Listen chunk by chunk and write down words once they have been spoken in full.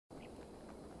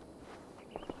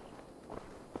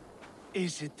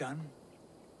Is it done?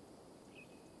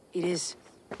 It is.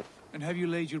 And have you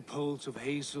laid your poles of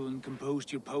hazel and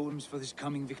composed your poems for this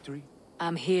coming victory?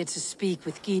 I'm here to speak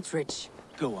with Geatrich.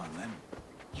 Go on then.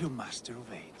 You master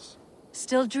of aids.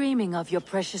 Still dreaming of your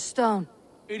precious stone?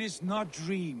 It is not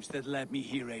dreams that led me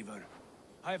here, Eivor.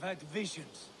 I've had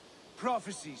visions,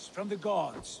 prophecies from the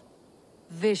gods.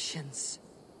 Visions.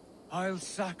 I'll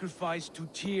sacrifice to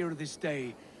Tyr this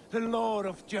day, the Lord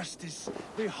of Justice,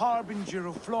 the harbinger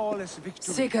of flawless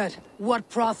victory. Sigurd, what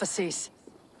prophecies?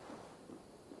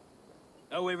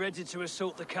 Are we ready to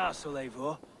assault the castle,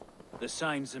 Eivor? The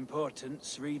sign's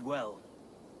importance read well.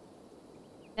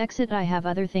 Exit. I have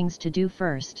other things to do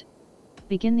first.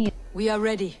 Begin the... We are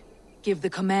ready. Give the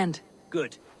command.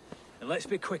 Good. And let's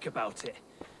be quick about it.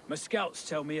 My scouts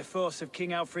tell me a force of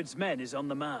King Alfred's men is on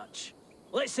the march.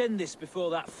 Let's end this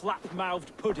before that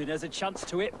flap-mouthed pudding has a chance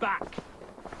to hit back.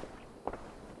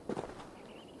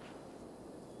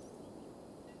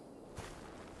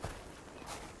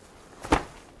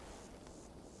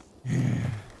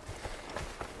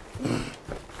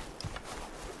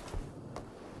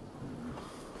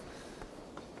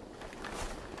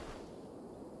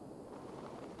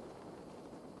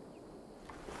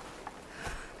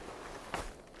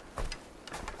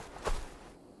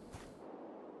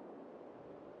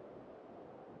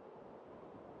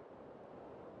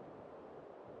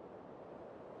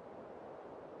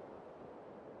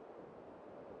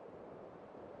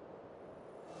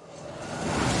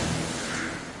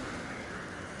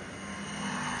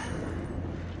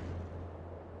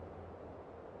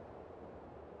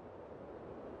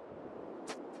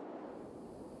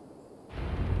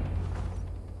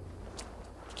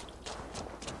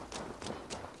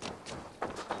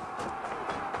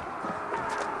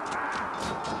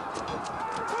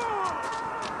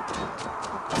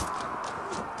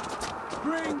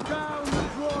 Bring down the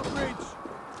drawbridge!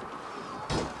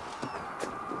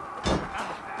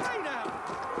 Hey now!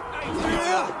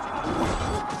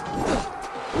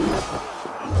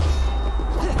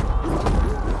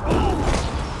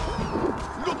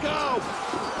 Look out!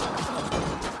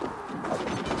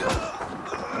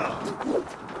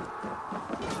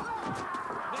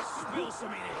 Let's spill some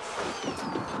in it.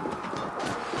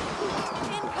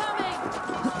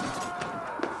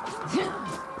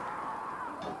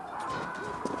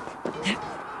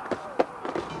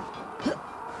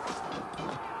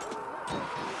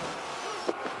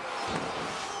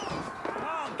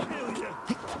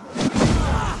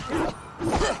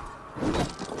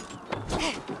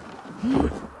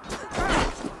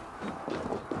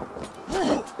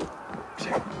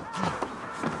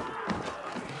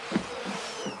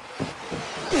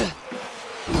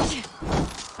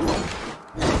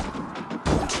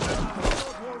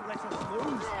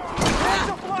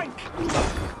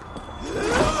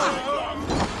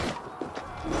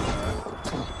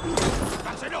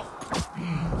 That's enough!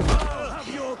 Have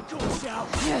your guts out!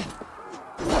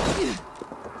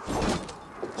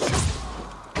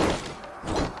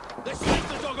 Let's take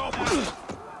the dog off!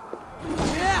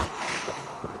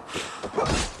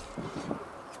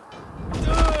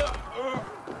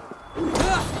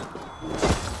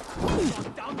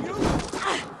 Damn you!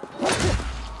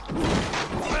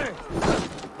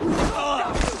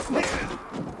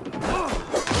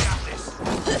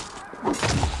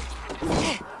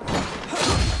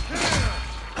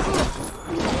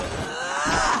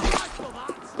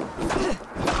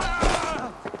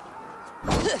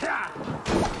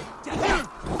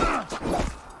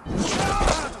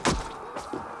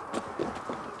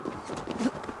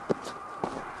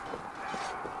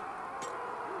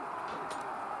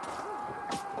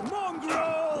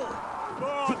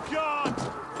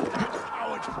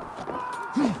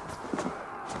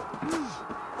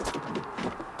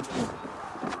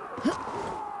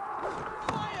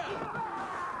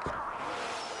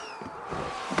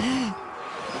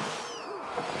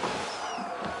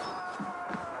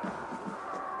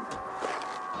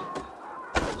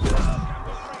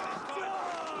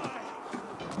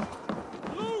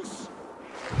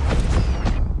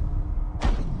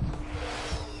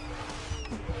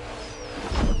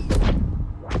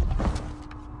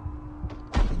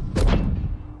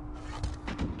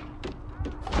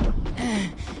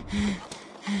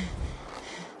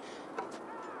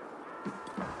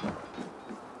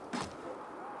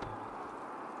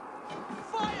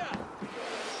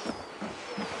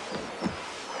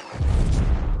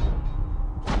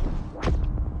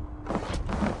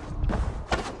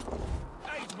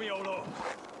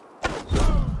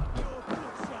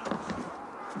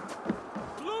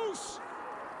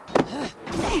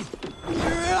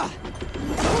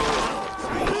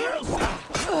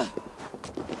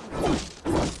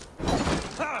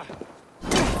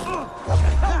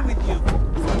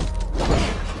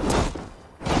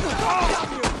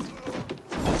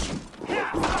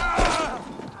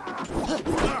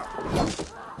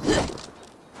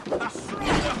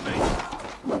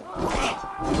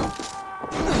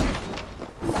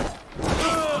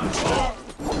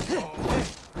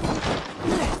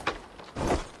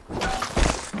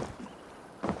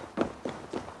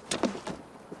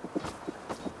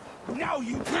 Now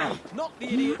you knock the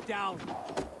idiot down.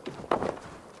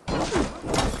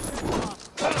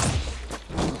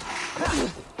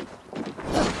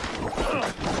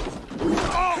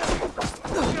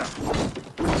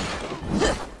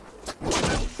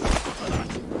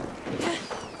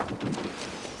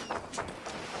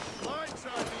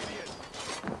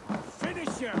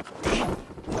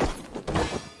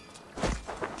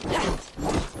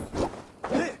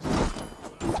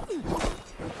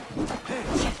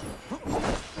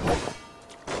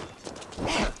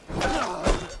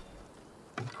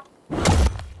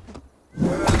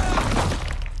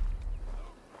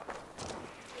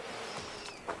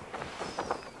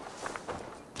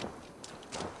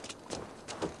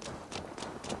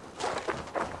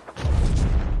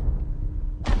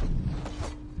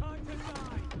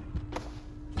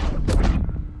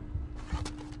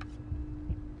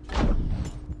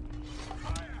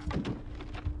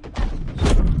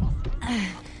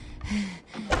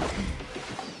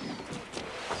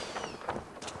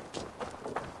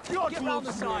 Get round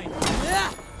the side.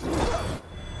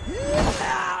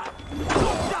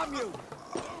 Damn you!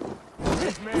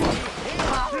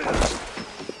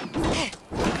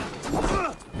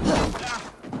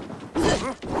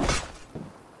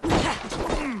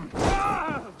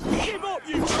 Give up,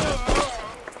 you!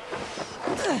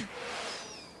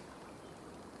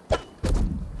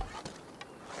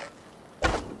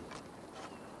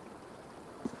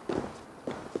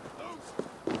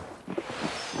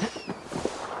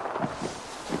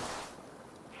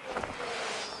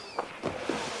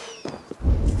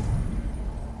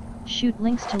 Shoot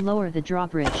links to lower the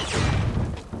drawbridge.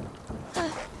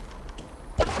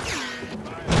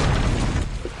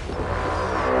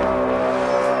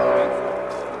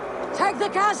 Take the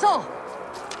castle!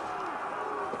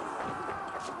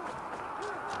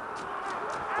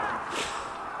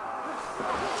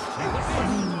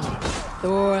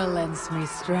 Thor lends me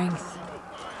strength.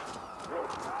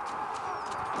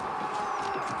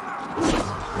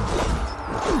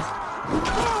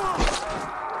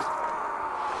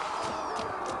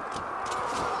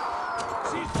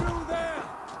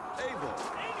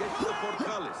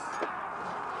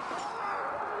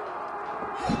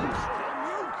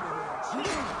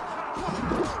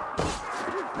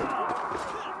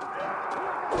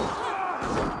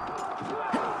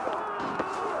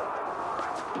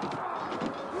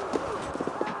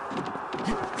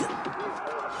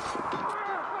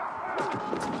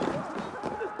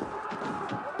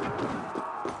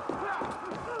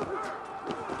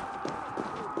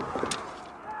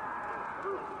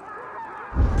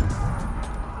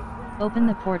 Open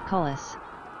the portcullis.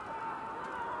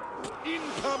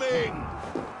 Incoming!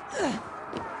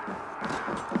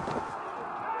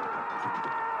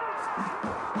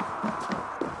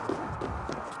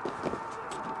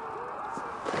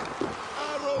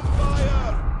 Arrow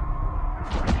fire!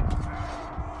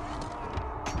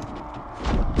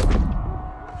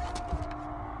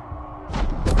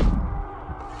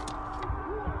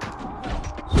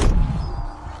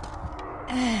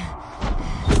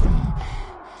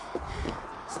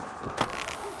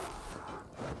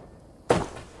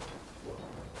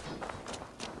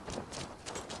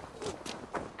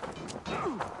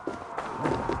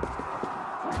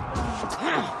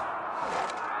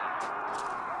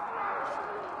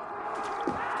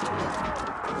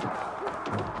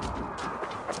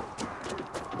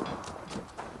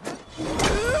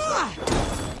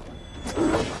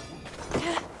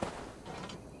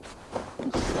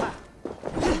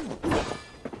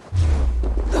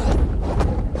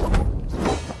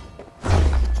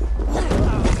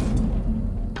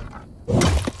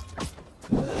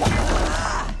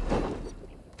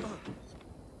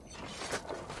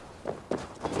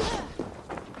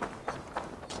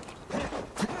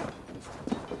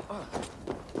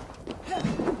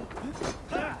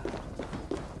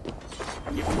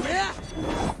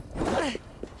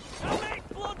 I'll make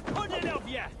blood pudding of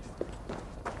you!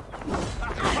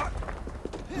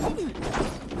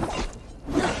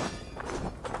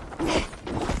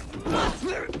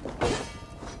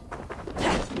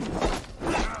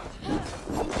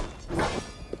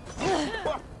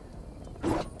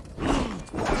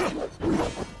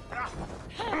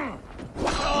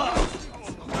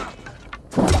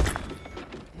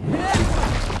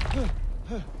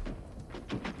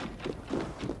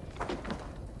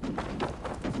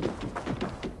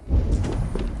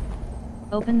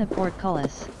 Open the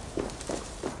portcullis.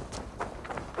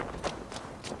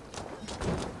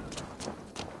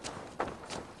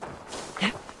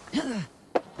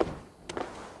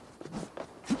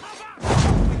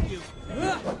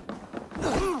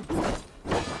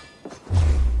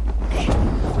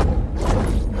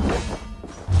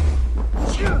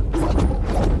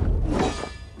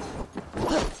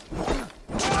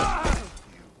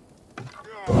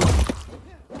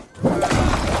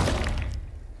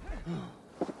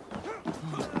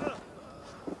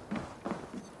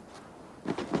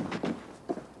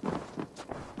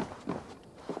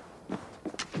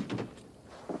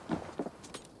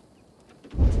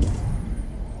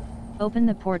 Open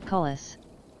the portcullis.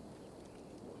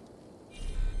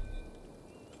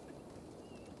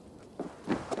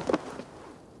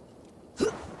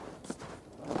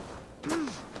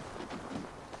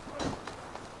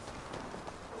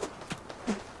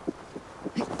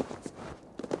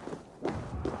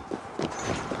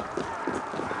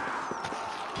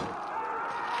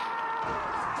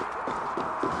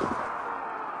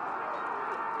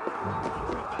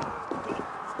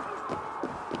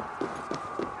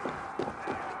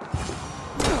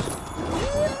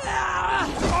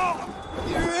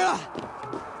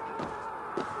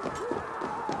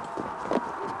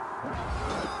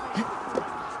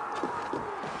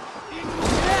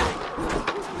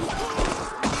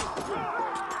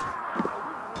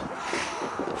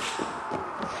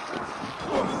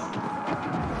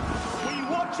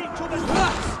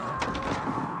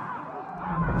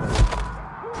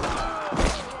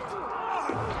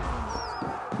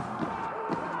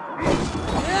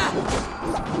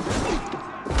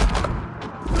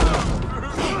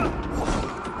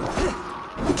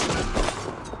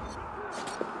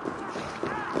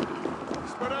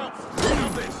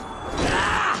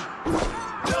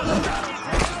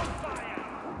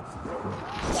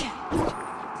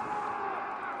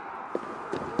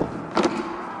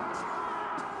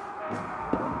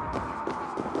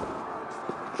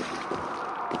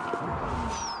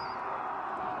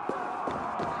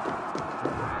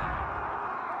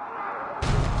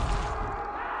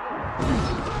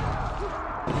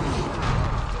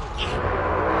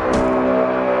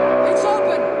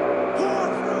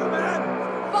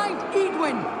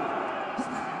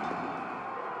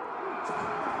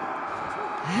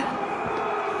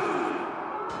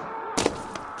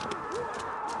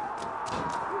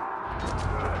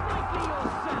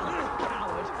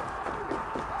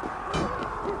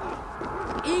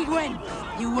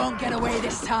 You won't get away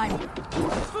this time.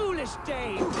 Foolish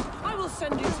Dave! I will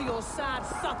send you to your sad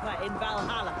supper in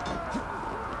Valhalla.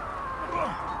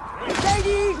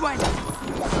 Lady Egwin!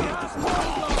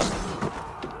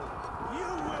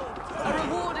 A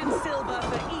reward in silver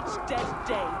for each dead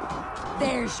day.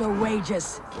 There's your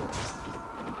wages.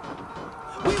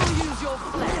 We will use your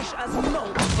flesh as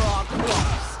mulch for our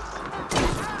crops.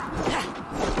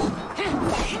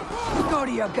 Go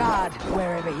to your god,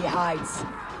 wherever he hides.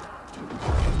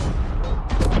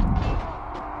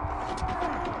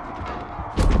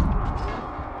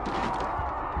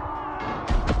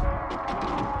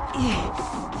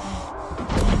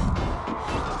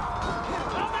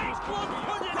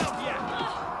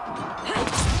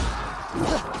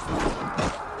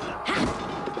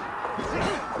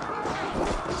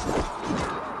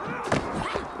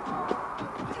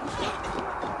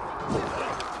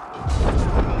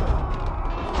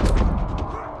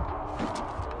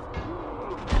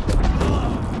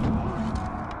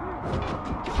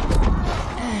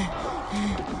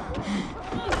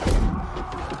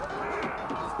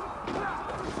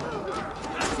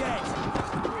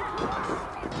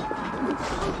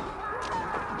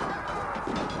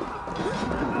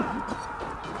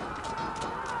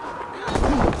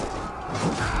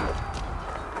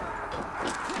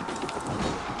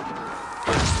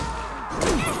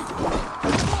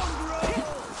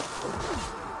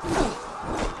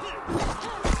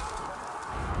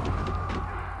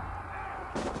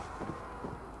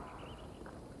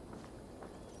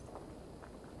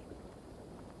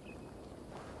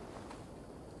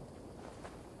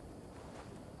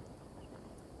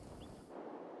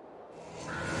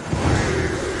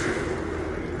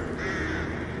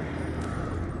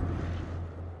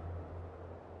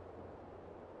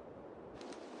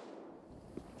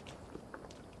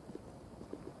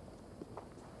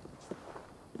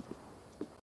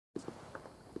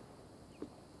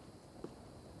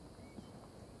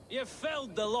 You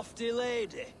felled the lofty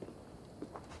lady.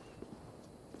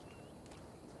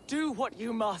 Do what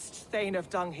you must, Thane of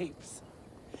Dungheaps.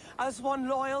 As one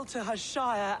loyal to her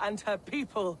shire and her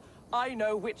people, I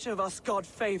know which of us God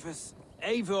favors.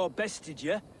 Eivor bested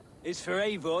you. It's for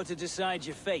Eivor to decide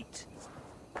your fate.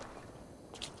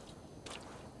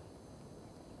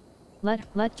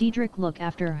 Let Diedrich look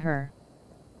after her.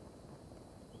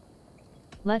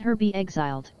 Let her be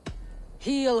exiled.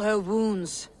 Heal her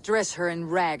wounds, dress her in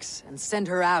rags, and send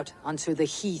her out onto the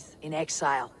heath in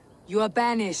exile. You are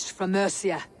banished from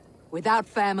Mercia, without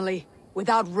family,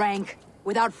 without rank,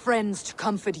 without friends to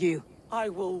comfort you. I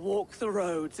will walk the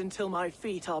roads until my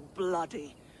feet are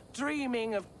bloody,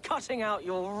 dreaming of cutting out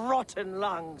your rotten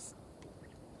lungs.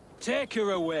 Take her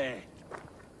away.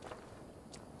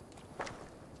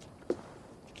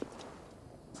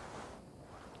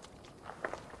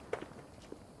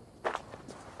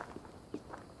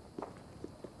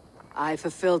 I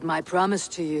fulfilled my promise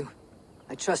to you.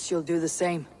 I trust you'll do the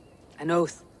same. An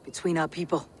oath between our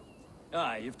people.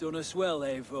 Aye, you've done us well,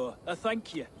 Eivor. I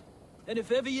thank you. And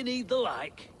if ever you need the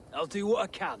like, I'll do what I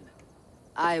can.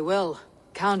 I will.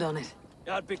 Count on it.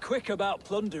 I'd be quick about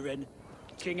plundering.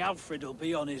 King Alfred will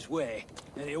be on his way,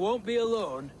 and he won't be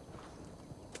alone.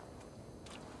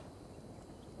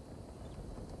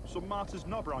 Some martyr's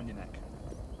knob round your neck.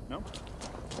 No?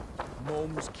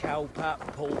 Mum's cowpat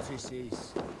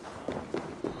poultices.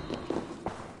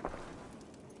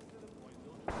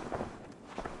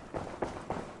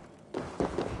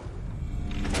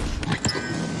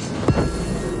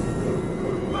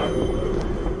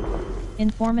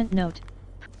 Informant note.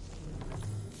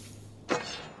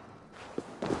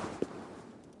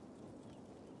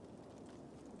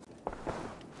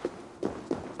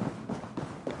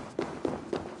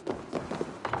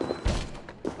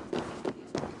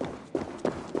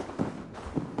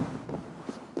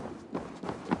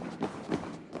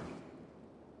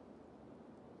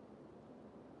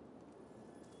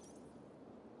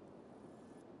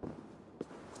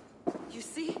 You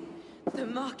see? The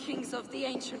markings of the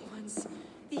Ancient Ones.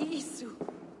 The Isu.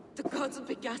 The gods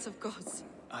begat of gods.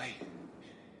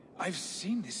 I've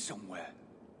seen this somewhere.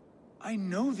 I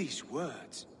know these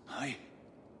words.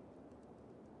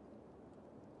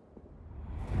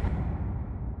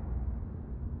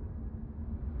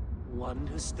 One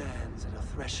who stands at a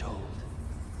threshold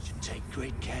should take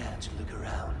great care to look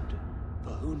around,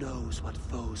 for who knows what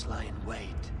foes lie in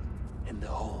wait in the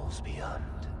halls beyond.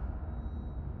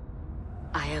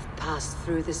 I have passed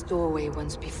through this doorway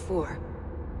once before.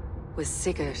 With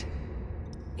Sigurd.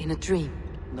 In a dream.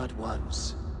 Not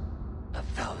once,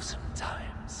 1,000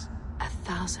 times.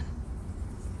 1,000.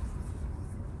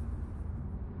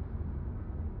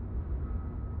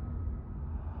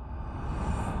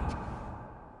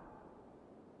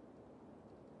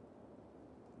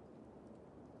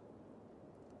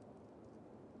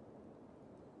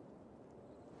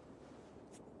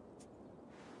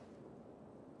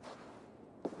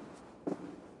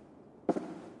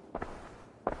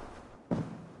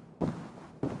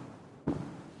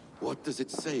 What does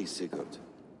it say, Sigurd?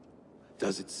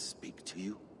 Does it speak to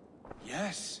you?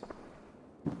 Yes.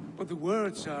 But the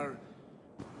words are...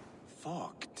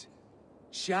 fogged.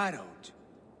 Shadowed.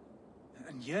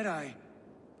 And yet I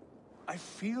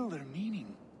feel their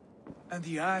meaning. And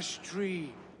the ash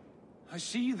tree... I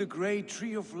see the great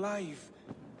tree of life,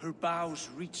 her boughs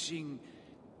reaching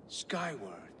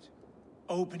skyward,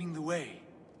 opening the way.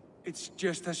 It's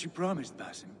just as you promised,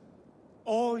 Basim.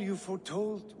 All you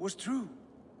foretold was true.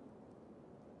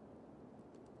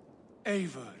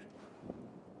 Eivor,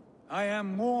 I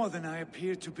am more than I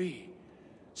appear to be.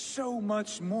 So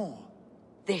much more.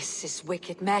 This is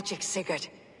wicked magic, Sigurd.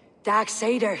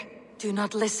 Darksader, do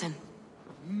not listen.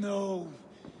 No,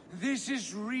 this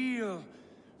is real.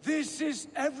 This is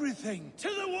everything. To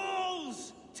the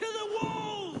walls! To the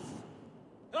walls!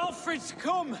 Alfred's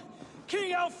come!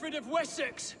 King Alfred of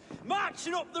Wessex,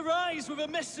 marching up the rise with a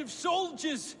mess of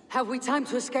soldiers! Have we time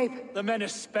to escape? The men are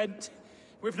spent.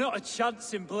 We've not a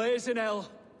chance in blazing hell.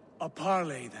 A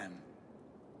parley, then.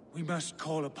 We must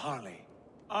call a parley.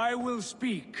 I will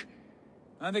speak,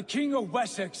 and the King of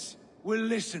Wessex will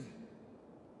listen.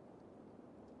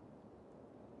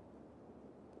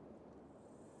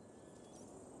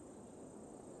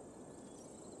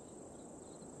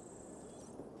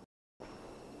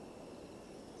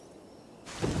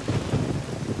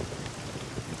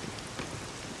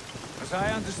 As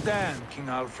I understand, King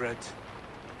Alfred,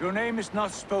 your name is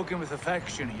not spoken with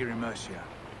affection here in Mercia.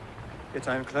 Yet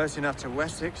I am close enough to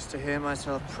Wessex to hear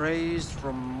myself praised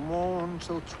from morn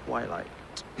till twilight.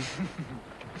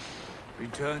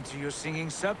 Return to your singing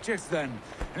subjects, then,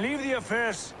 and leave the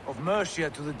affairs of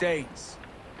Mercia to the Danes.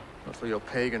 Not till your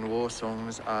pagan war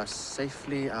songs are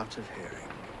safely out of hearing.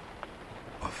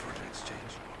 Offer an exchange.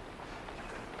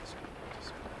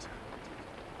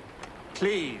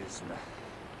 Please,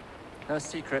 no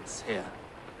secrets here.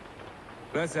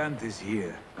 Let's end this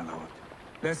here, my lord.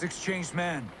 Let's exchange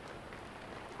men.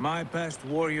 My best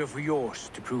warrior for yours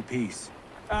to prove peace.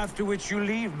 After which you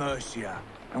leave Mercia,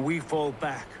 and we fall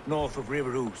back north of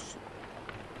River Ouse.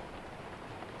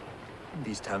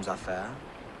 These terms are fair.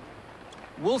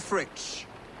 Wulfrich!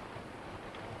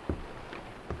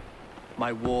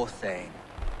 My war thane.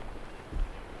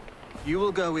 You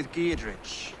will go with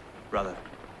Geodrich, brother.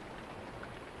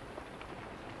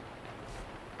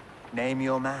 Name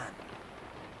your man.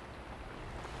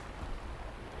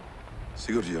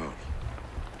 Sigurd Jarl,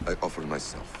 I offer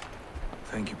myself.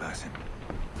 Thank you, Basim.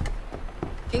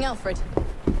 King Alfred.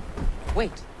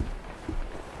 Wait.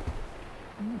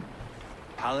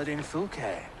 Paladin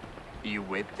Fulke. You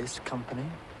with this company?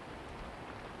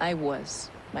 I was,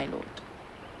 my lord.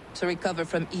 To recover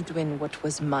from Edwin what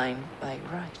was mine by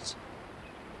right.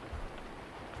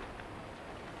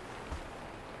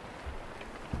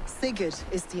 Sigurd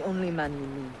is the only man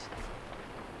you need.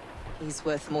 He's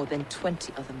worth more than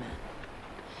 20 other men.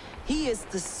 He is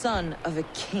the son of a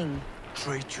king.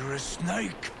 Traitorous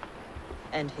snake!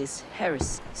 And his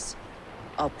heresies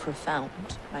are profound,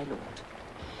 my lord.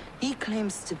 He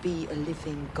claims to be a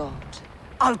living god.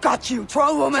 I'll gut you,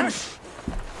 troll woman!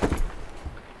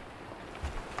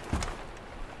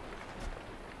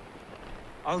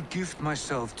 I'll gift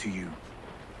myself to you,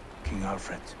 King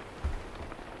Alfred.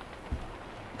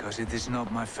 Because it is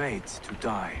not my fate to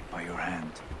die by your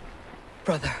hand.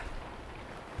 Brother.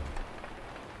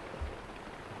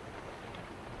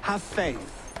 Have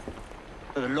faith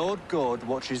that the Lord God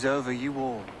watches over you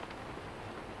all.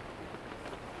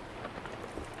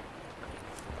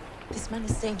 This man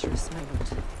is dangerous, my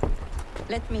lord.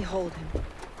 Let me hold him.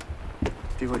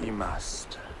 Do what you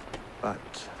must,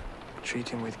 but treat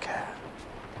him with care.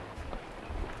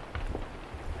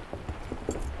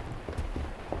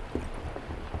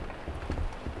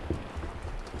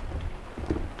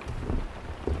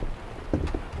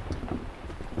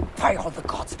 Pray all the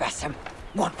gods bless him.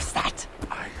 What was that?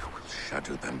 I will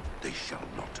shadow them. They shall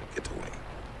not get away.